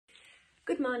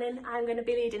Good morning. I'm going to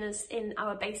be leading us in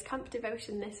our base camp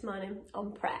devotion this morning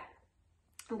on prayer.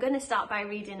 I'm going to start by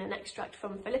reading an extract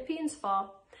from Philippians 4,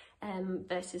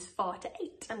 verses 4 to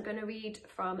 8. I'm going to read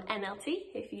from NLT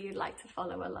if you'd like to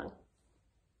follow along.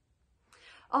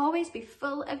 Always be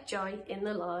full of joy in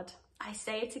the Lord. I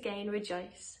say it again,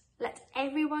 rejoice. Let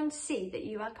everyone see that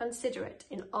you are considerate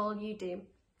in all you do.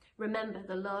 Remember,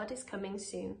 the Lord is coming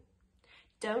soon.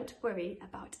 Don't worry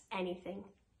about anything.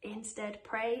 Instead,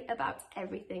 pray about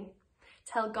everything.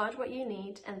 Tell God what you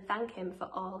need and thank Him for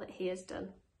all that He has done.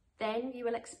 Then you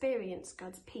will experience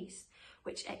God's peace,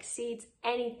 which exceeds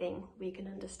anything we can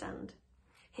understand.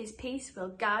 His peace will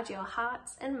guard your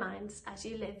hearts and minds as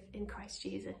you live in Christ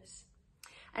Jesus.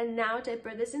 And now, dear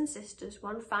brothers and sisters,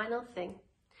 one final thing.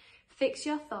 Fix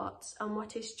your thoughts on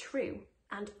what is true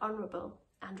and honourable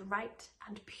and right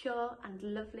and pure and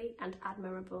lovely and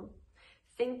admirable.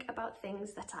 Think about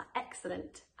things that are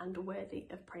excellent and worthy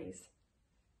of praise.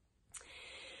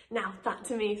 Now, that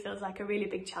to me feels like a really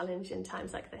big challenge in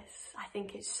times like this. I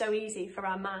think it's so easy for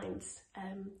our minds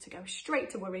to go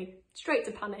straight to worry, straight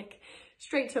to panic,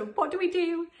 straight to what do we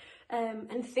do?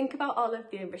 And think about all of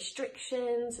the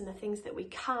restrictions and the things that we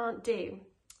can't do.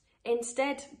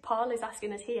 Instead, Paul is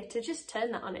asking us here to just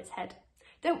turn that on its head.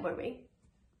 Don't worry,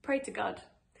 pray to God.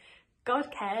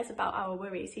 God cares about our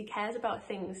worries. He cares about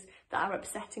things that are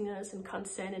upsetting us and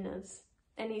concerning us.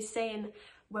 And He's saying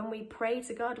when we pray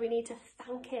to God, we need to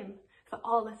thank Him for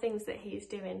all the things that He is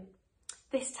doing.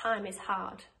 This time is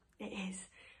hard, it is,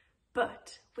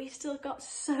 but we've still got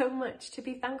so much to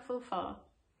be thankful for,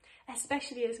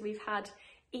 especially as we've had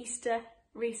Easter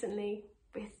recently.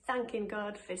 We're thanking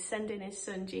God for sending His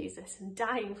Son Jesus and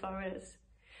dying for us.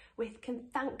 We can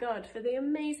thank God for the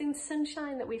amazing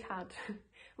sunshine that we've had.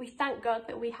 We thank God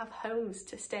that we have homes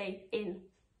to stay in.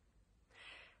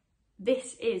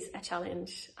 This is a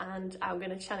challenge, and I'm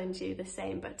going to challenge you the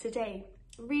same. But today,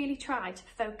 really try to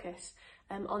focus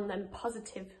on them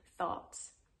positive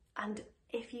thoughts. And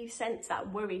if you sense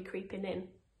that worry creeping in,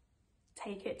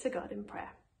 take it to God in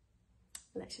prayer.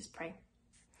 Let's just pray.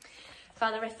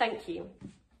 Father, I thank you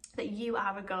that you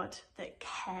are a God that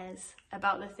cares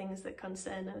about the things that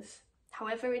concern us.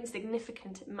 However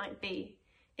insignificant it might be,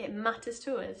 it matters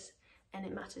to us and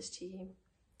it matters to you.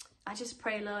 I just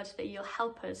pray, Lord, that you'll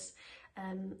help us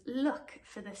look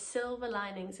for the silver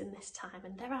linings in this time.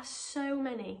 And there are so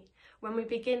many. When we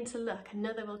begin to look,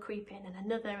 another will creep in and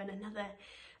another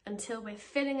until we're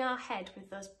filling our head with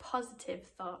those positive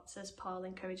thoughts, as Paul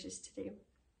encourages to do.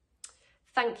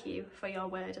 Thank you for your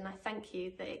word, and I thank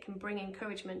you that it can bring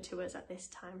encouragement to us at this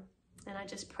time. And I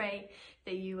just pray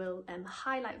that you will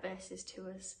highlight verses to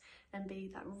us and be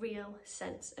that real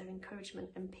sense of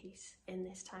encouragement and peace in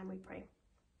this time, we pray.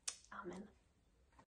 Amen.